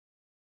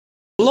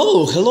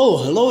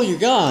Hello, you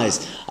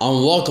guys,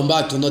 and welcome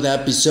back to another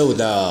episode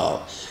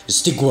of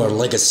Stickman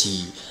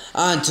Legacy.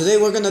 And today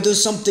we're gonna do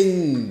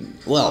something,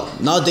 well,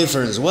 not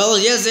different. Well,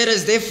 yes, it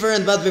is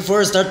different, but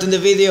before starting the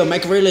video,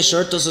 make really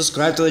sure to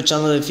subscribe to the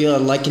channel if you are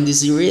liking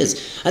this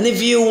series. And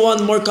if you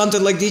want more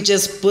content like this,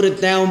 just put it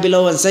down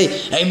below and say,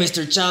 hey,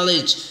 Mr.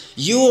 Challenge,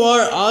 you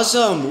are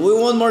awesome, we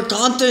want more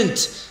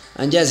content.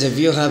 And yes, if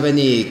you have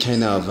any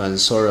kind of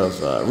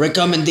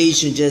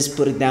recommendation, just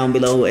put it down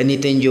below.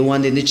 Anything you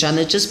want in the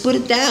channel, just put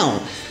it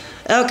down.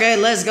 Okay,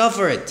 let's go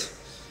for it.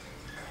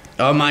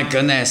 Oh my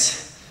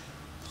goodness.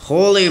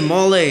 Holy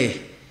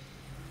moly.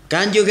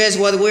 Can you guess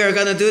what we are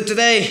gonna do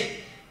today?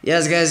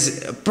 Yes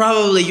guys,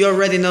 probably you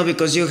already know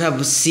because you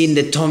have seen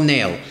the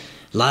thumbnail.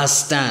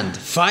 Last stand,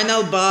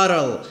 final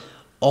battle.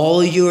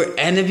 All your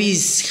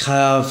enemies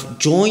have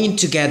joined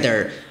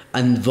together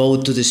and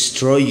vote to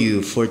destroy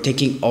you for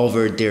taking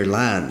over their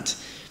land.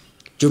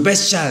 Your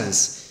best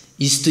chance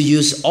is to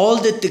use all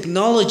the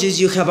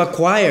technologies you have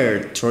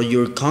acquired through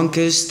your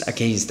conquest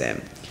against them.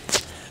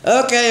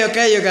 Okay,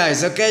 you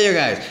guys.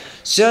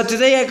 So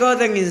today I got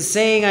an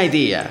insane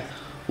idea.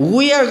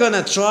 We are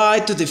gonna try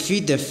to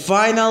defeat the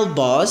final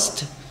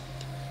boss.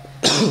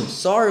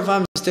 Sorry if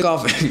I'm still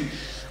coughing.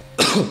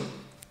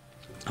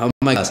 Oh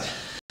my gosh.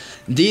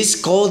 This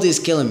cold is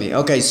killing me.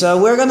 Okay, so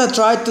we're gonna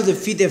try to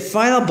defeat the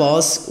final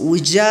boss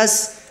with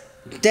just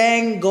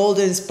 10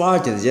 golden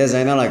Spartans. Yes,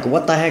 I know, like,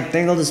 what the heck,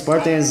 10 golden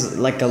Spartans,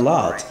 like a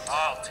lot.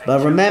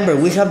 But remember,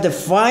 we have the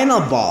final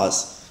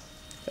boss.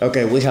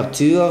 Okay, we have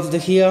 2 of the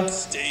here.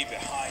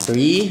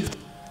 3,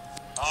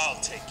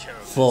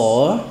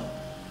 4,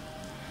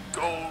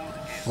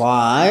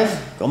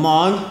 5, come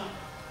on.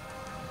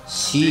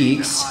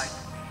 6,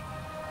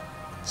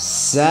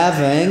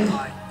 7,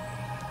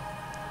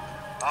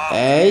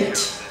 8,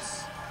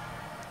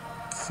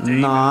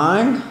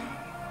 9,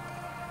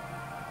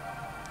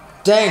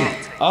 10.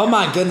 Oh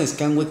my goodness,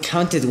 can we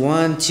count it?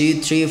 1,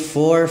 2, 3,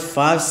 4,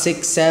 5,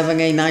 6, 7,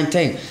 8, 9,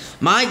 10.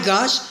 My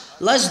gosh,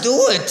 let's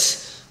do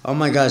it. Oh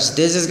my gosh,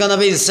 this is gonna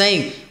be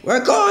insane.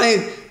 We're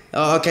going.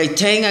 Oh, okay,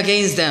 10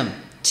 against them.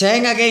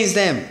 10 against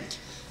them.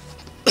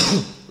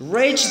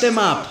 Rage them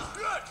up.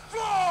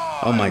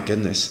 Oh my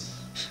goodness.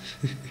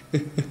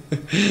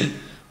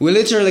 We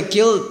literally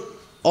killed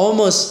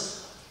almost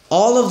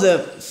all of the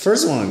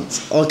first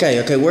ones.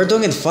 Okay, we're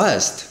doing it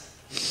fast.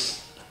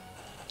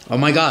 Oh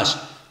my gosh,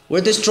 we're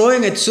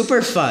destroying it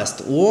super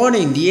fast.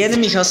 Warning, the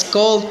enemy has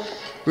called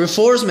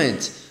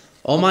reinforcement.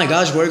 Oh my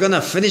gosh, we're gonna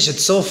finish it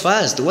so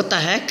fast. What the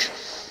heck?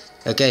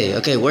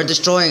 Okay, we're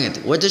destroying it.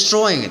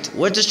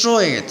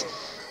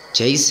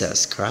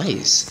 Jesus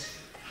Christ.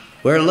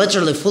 We're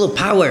literally full of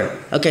power.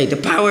 Okay, the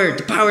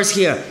power's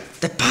here.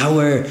 The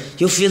power.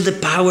 You feel the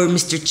power,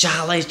 Mr.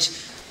 Challenge.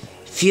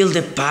 Feel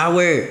the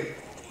power.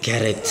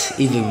 Get it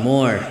even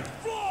more.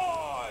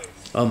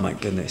 Oh my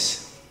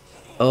goodness.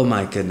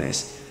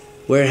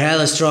 We're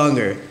hella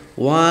stronger.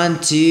 1,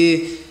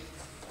 2,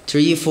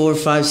 3, 4,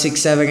 5, 6,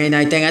 7, 8,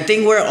 9, 10. I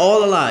think we're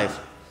all alive.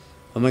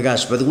 Oh my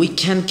gosh, but we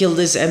can't kill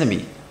this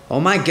enemy. Oh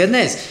my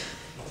goodness.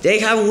 They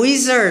have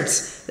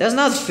wizards. That's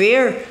not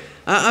fair.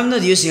 I'm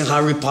not using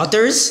Harry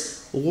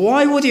Potters.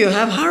 Why would you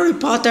have Harry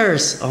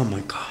Potters? Oh my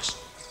gosh.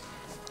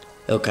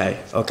 Okay.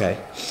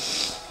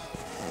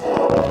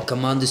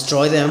 Come on,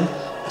 destroy them.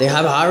 They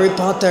have Harry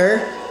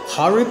Potter.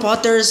 Harry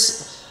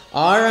Potters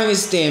are on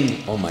his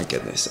team. Oh my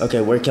goodness.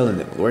 Okay, we're killing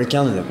them.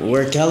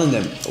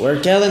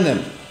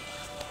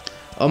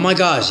 Oh my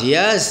gosh.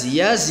 Yes.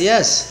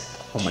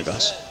 Oh my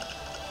gosh.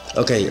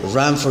 Okay,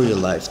 run for your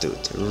life,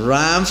 dude.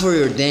 Run for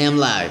your damn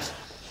life.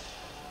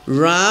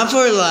 Run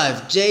for your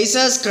life.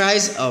 Jesus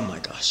Christ. Oh my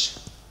gosh.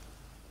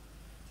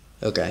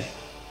 Okay.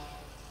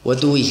 What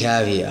do we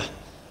have here?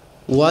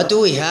 Run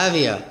for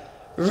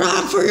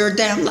your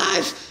damn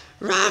life.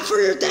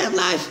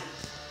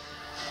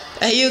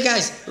 Hey, you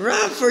guys,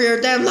 run for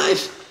your damn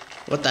life.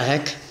 What the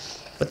heck?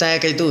 What the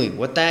heck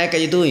are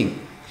you doing?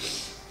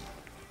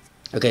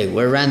 Okay,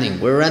 we're running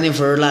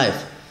for our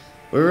life.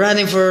 We're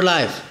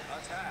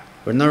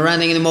not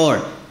running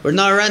anymore. We're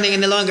not running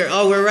any longer.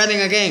 Oh, we're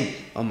running again.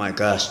 Oh my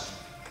gosh.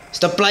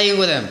 Stop playing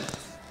with them.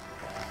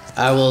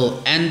 I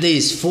will end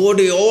this for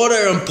the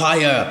Order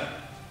Empire.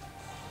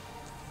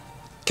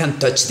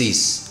 Can't touch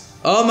this.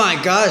 Oh my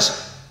gosh.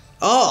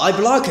 Oh, I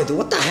blocked it.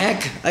 What the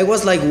heck? I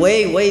was like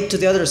way to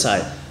the other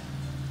side.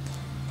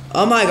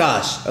 Oh my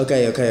gosh.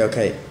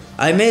 Okay.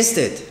 I missed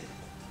it.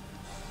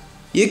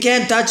 You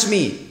can't touch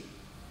me.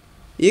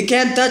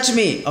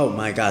 Oh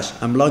my gosh.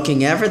 I'm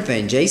blocking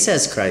everything.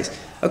 Jesus Christ.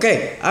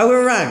 Okay, I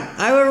will run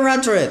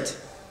through it.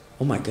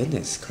 Oh my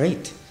goodness,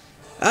 great.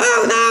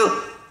 Oh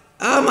no.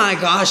 Oh my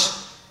gosh.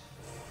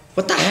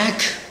 What the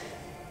heck?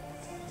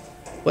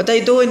 What are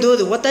you doing,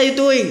 dude?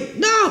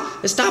 No,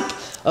 stop.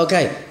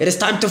 Okay, it is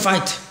time to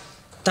fight.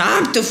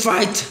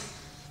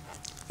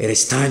 It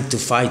is time to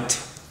fight.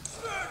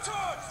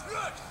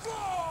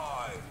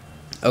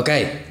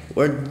 Okay,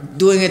 we're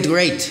doing it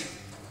great.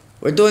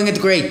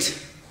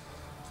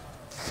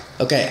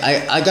 Okay,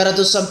 I gotta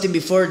do something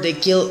before they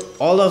kill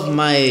all of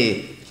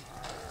my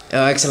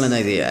Oh, excellent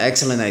idea,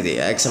 excellent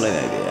idea, excellent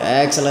idea,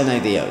 excellent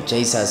idea.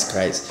 Jesus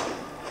Christ.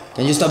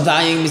 Can you stop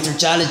dying, Mr.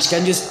 Challenge?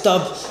 Can you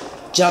stop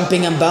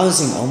jumping and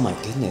bouncing? Oh my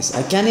goodness.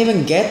 I can't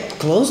even get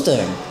close to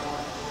him.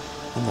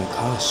 Oh my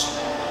gosh.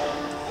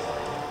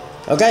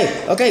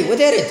 Okay, okay, we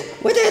did it.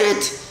 We did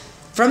it.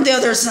 From the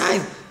other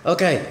side.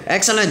 Okay,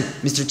 excellent,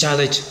 Mr.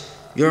 Challenge.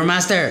 You're a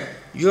master.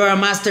 You are a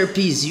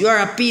masterpiece. You are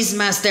a peace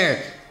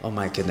master. Oh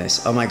my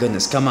goodness. Oh my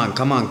goodness. Come on,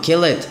 come on.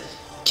 Kill it.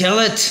 Kill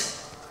it.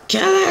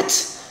 Kill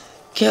it.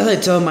 Kill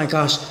it. Oh my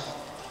gosh.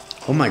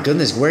 Oh my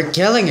goodness. We're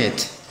killing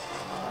it.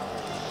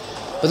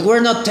 But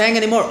we're not tank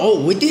anymore.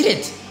 Oh, we did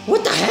it.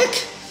 What the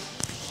heck?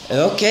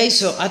 Okay,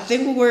 so I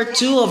think we were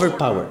too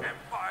overpowered.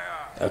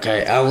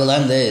 Okay, I will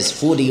end this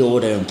for the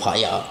Order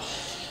Empire.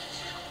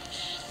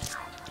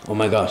 Oh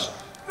my gosh.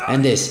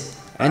 And this.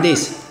 And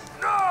this.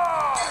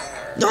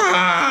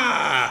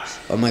 Ah!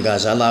 Oh my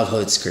gosh, I love how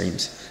it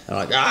screams. I'm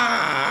like,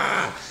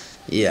 ah!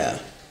 Yeah.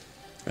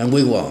 And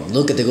we won.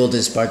 Look at the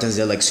Golden Spartans,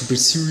 they're like super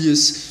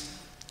serious.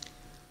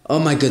 Oh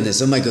my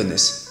goodness, oh my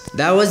goodness.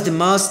 That was the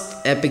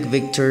most epic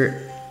victory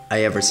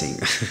I ever seen.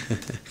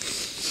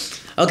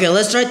 Okay,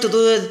 let's try to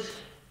do it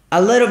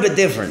a little bit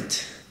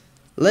different.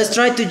 Let's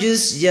try to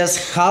use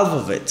just half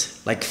of it,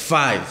 like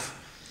 5.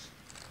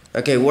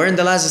 Okay, we're in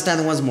the last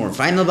stand once more.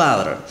 Final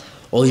battle.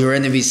 All your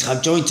enemies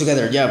have joined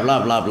together. Yeah,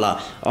 blah, blah,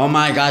 blah. Oh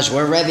my gosh,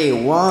 we're ready.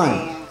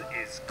 1,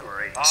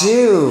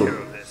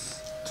 2,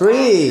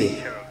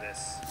 3,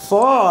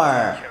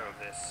 4,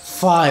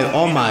 5.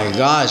 Oh my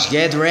gosh,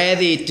 get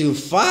ready to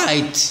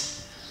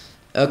fight.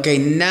 Okay,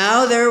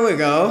 now there we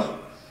go.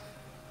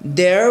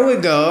 There we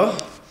go.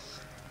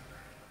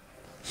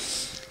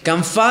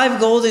 Can 5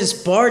 golden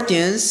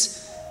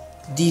Spartans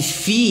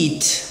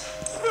defeat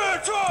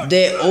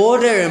the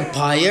Order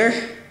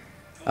Empire?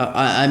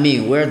 I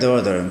mean, we're the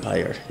Order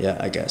Empire. Yeah,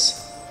 I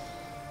guess.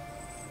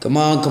 Come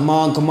on, come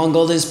on, come on,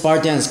 golden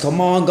Spartans. Come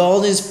on,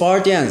 golden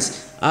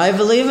Spartans. I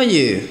believe in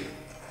you.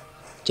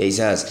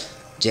 Jesus.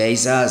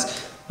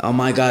 Jesus. Oh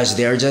my gosh,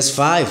 they are just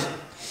 5.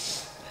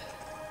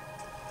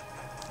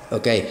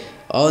 Okay.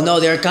 Oh no,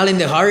 they're calling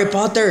the Harry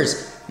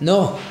Potters.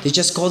 No, they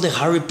just called the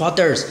Harry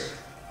Potters.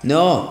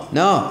 No,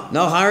 no,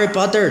 no Harry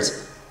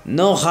Potters.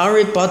 No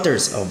Harry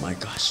Potters. Oh my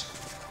gosh.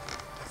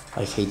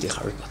 I hate the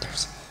Harry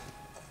Potters.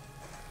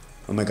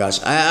 Oh my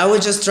gosh. I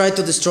would just try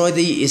to destroy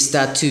the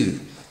statue.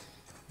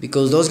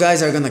 Because those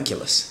guys are gonna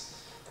kill us.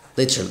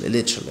 Literally,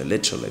 literally,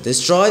 literally.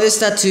 Destroy the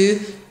statue.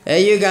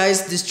 Hey you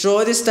guys,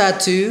 destroy the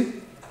statue.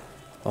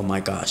 Oh my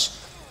gosh.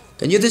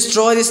 Can you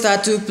destroy the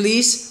statue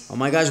please? Oh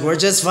my gosh, we're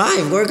just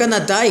 5. We're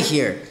gonna die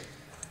here.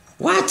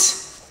 What?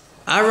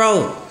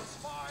 Arrow.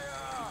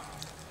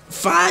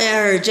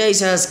 Fire!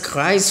 Jesus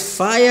Christ,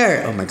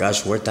 fire! Oh my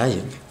gosh, we're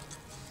dying.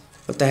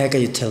 What the heck are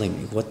you telling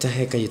me? What the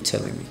heck are you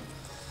telling me?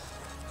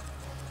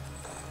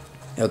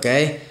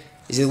 Okay,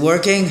 is it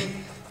working?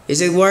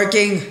 Is it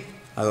working?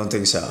 I don't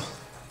think so.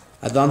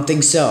 I don't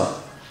think so.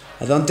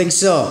 I don't think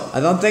so. I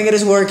don't think it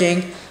is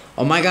working.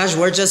 Oh my gosh,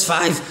 we're just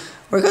 5.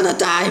 We're gonna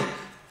die.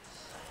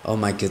 Oh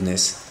my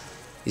goodness.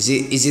 Is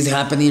it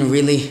happening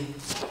really?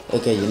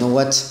 Okay, you know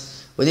what?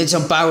 We need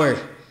some power.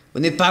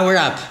 We need power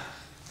up.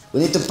 We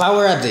need to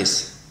power up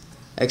this.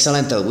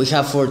 Excellent. We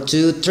have 4,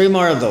 2, 3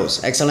 more of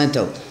those. Excellent.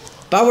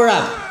 Power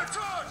up.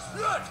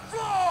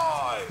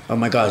 Oh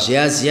my gosh.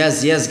 Yes,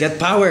 yes, yes. Get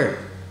power.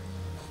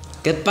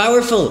 Get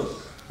powerful.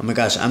 Oh my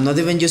gosh. I'm not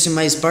even using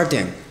my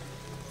Spartan.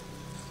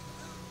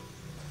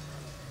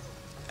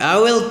 I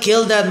will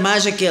kill that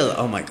magic kill.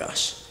 Oh my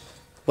gosh.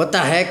 What the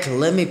heck?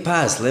 Let me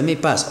pass. Let me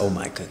pass. Oh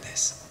my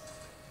goodness.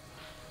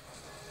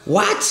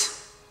 What?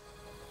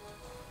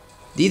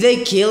 Did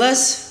they kill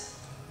us?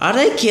 Are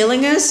they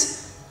killing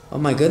us? Oh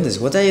my goodness,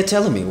 what are you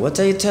telling me? What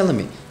are you telling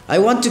me? I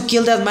want to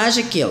kill that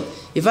magic kill.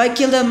 If I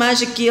kill that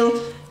magic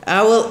kill,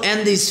 I will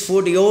end this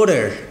for the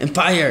Order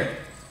Empire.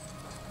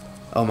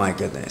 Oh my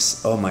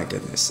goodness, oh my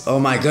goodness, oh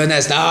my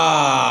goodness,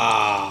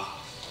 no!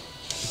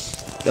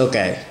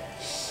 Okay.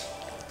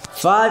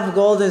 5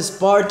 golden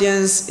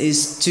Spartans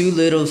is too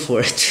little for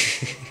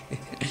it.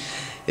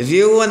 If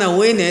you wanna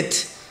win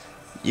it,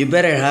 you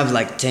better have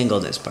like 10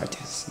 golden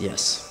Spartans,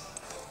 yes.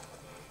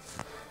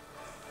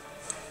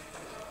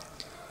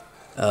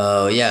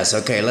 Oh yes,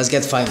 okay, let's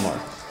get 5 more.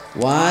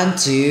 1,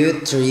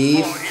 2,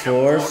 3,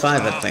 4,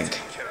 5 I think.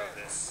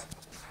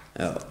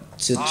 Oh,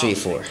 2, 3,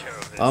 4.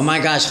 Oh my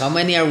gosh, how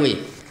many are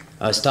we?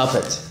 Oh, stop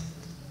it.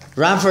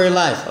 Run for your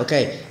life.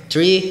 Okay,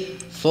 3,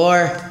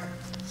 4,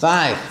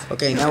 5.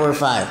 Okay, now we're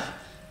 5.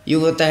 You,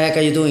 what the heck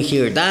are you doing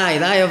here? Die,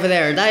 die over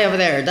there, die over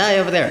there, die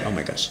over there. Oh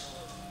my gosh.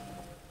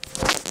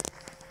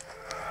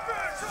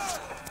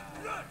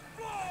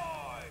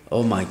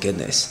 Oh my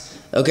goodness.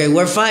 Okay,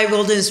 we're 5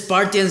 golden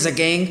Spartans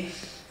again.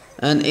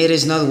 And it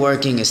is not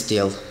working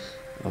still.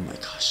 Oh my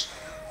gosh.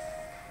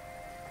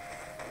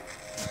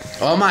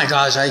 Oh my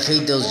gosh, I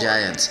hate those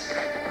giants.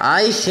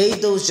 I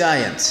hate those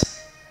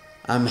giants.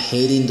 I'm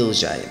hating those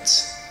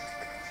giants.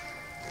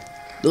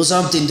 Do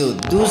something,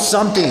 dude. Do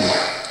something.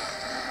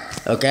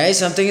 Okay,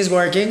 something is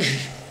working.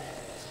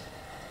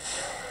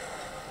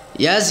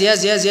 Yes,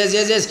 yes, yes, yes,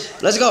 yes,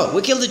 yes. Let's go.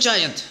 We killed the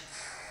giant.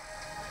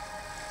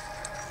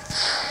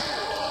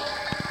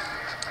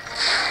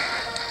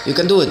 You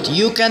can do it.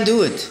 You can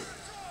do it.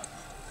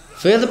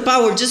 Feel the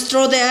power. Just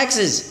throw the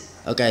axes.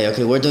 Okay,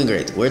 okay, we're doing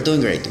great. We're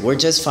doing great. We're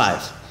just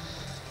 5.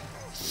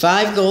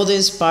 5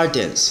 golden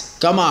Spartans.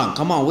 Come on,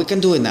 come on. We can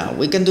do it now.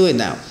 We can do it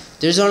now.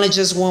 There's only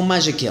just one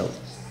magic kill.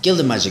 Kill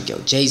the magic kill.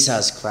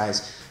 Jesus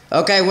Christ.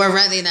 Okay, we're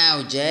ready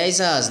now.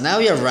 Jesus. Now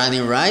you're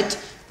running, right?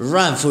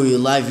 Run for your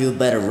life, you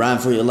better. Run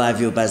for your life,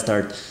 you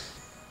bastard.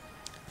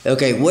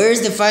 Okay,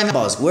 where's the final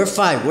boss? We're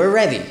 5. We're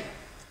ready.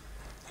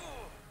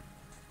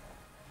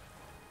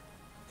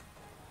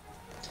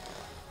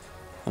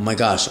 Oh my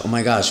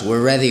gosh,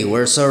 we're ready,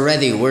 we're so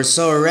ready, we're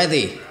so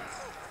ready.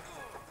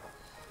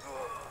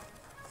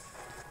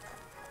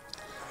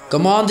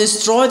 Come on,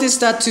 destroy this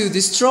tattoo,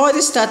 destroy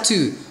this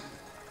tattoo.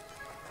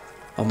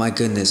 Oh my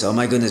goodness,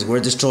 we're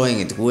destroying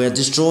it, we're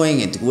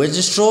destroying it, we're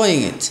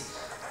destroying it.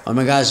 Oh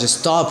my gosh, just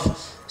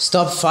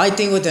stop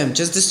fighting with them,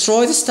 just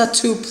destroy this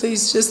tattoo,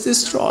 please, just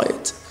destroy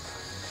it.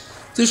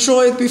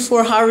 Destroy it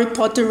before Harry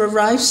Potter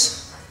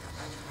arrives.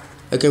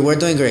 Okay, we're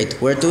doing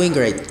great, we're doing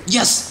great.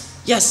 Yes!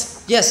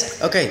 Yes, yes,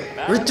 okay,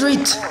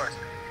 retreat.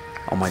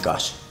 Oh my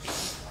gosh.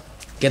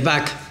 Get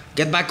back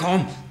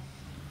home.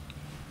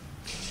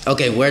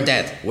 Okay, we're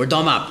dead, we're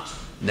done up.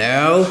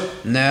 No,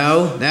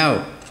 no,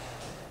 no.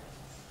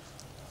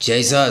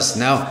 Jesus,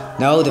 no,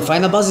 no, the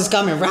final boss is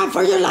coming. Run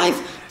for your life,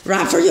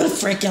 run for your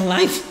freaking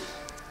life.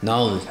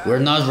 No, we're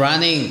not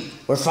running,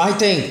 we're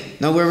fighting.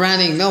 No, we're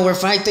running, no, we're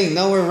fighting,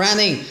 no, we're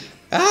running.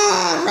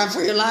 Ah, run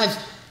for your life.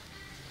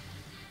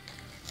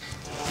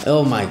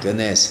 Oh my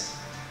goodness.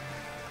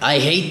 I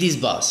hate this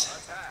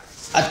boss.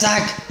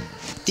 Attack!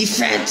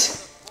 Defend!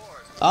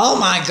 Oh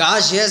my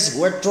gosh, yes,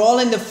 we're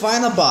trolling the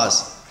final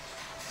boss.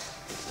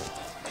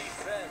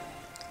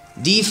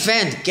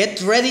 Defend!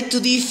 Get ready to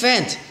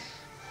defend!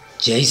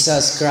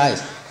 Jesus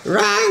Christ!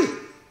 Run!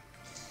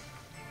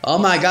 Oh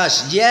my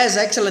gosh, yes,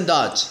 excellent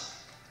dodge.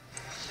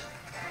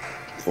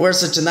 We're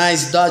such a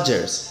nice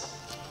dodgers.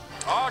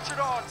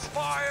 Archer on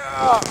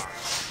fire!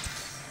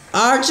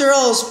 Archer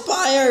on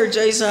fire!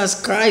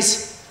 Jesus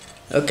Christ!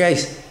 Okay,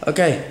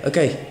 okay,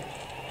 okay.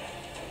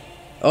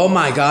 Oh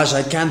my gosh,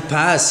 I can't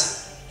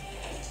pass.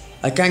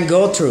 I can't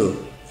go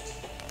through.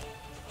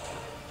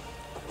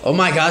 Oh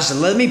my gosh,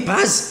 let me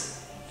pass.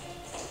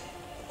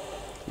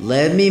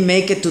 Let me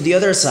make it to the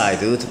other side,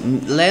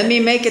 dude. Let me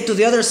make it to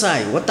the other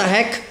side. What the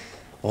heck?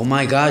 Oh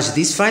my gosh,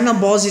 this final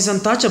boss is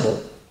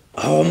untouchable.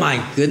 Oh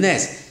my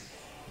goodness.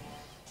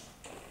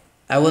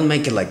 I won't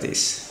make it like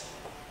this.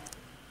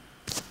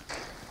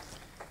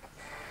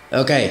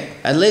 Okay,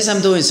 at least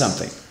I'm doing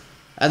something.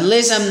 At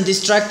least I'm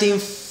distracting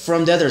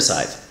from the other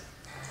side.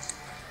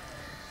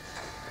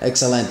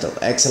 Excellent,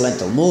 excellent.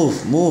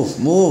 Move, move,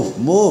 move,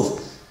 move.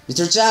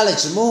 Mr.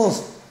 Challenge, move.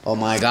 Oh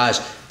my gosh,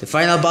 the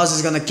final boss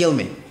is gonna kill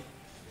me.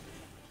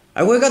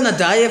 Are we gonna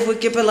die if we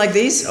keep it like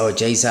this? Oh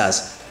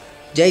Jesus.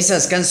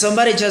 Jesus, can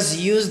somebody just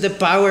use the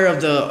power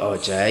of the... Oh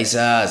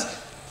Jesus.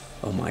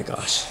 Oh my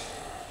gosh.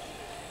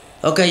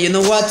 Okay, you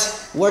know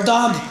what? We're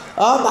done.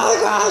 Oh my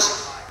gosh.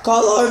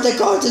 Call all the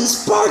golden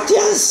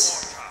Spartans.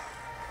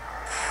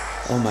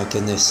 Oh my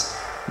goodness.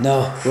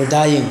 No, we're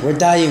dying, we're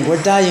dying,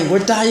 we're dying, we're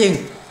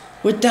dying.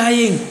 We're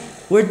dying,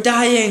 we're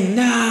dying.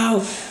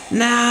 No,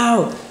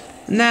 no,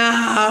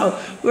 no.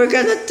 We're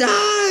gonna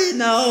die.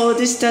 No,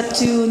 this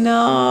tattoo,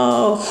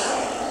 no.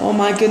 Oh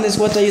my goodness,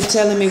 what are you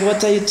telling me?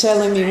 What are you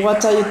telling me?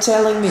 What are you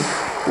telling me?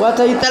 What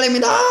are you telling me?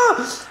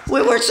 No,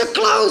 we were so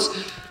close.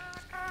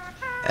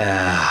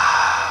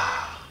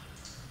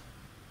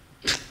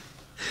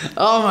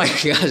 Oh my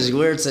gosh,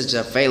 we're such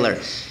a failure.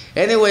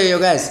 Anyway, you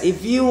guys,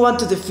 if you want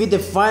to defeat the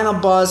final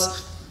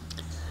boss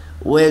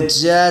with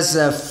just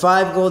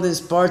 5 golden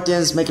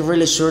Spartans, make it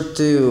really sure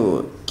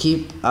to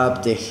keep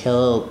up the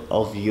health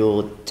of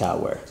your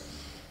tower.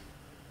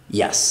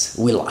 Yes,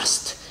 we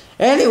lost.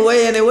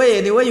 Anyway,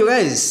 you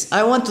guys,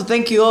 I want to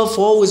thank you all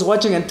for always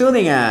watching and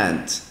tuning,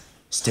 and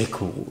stay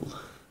cool.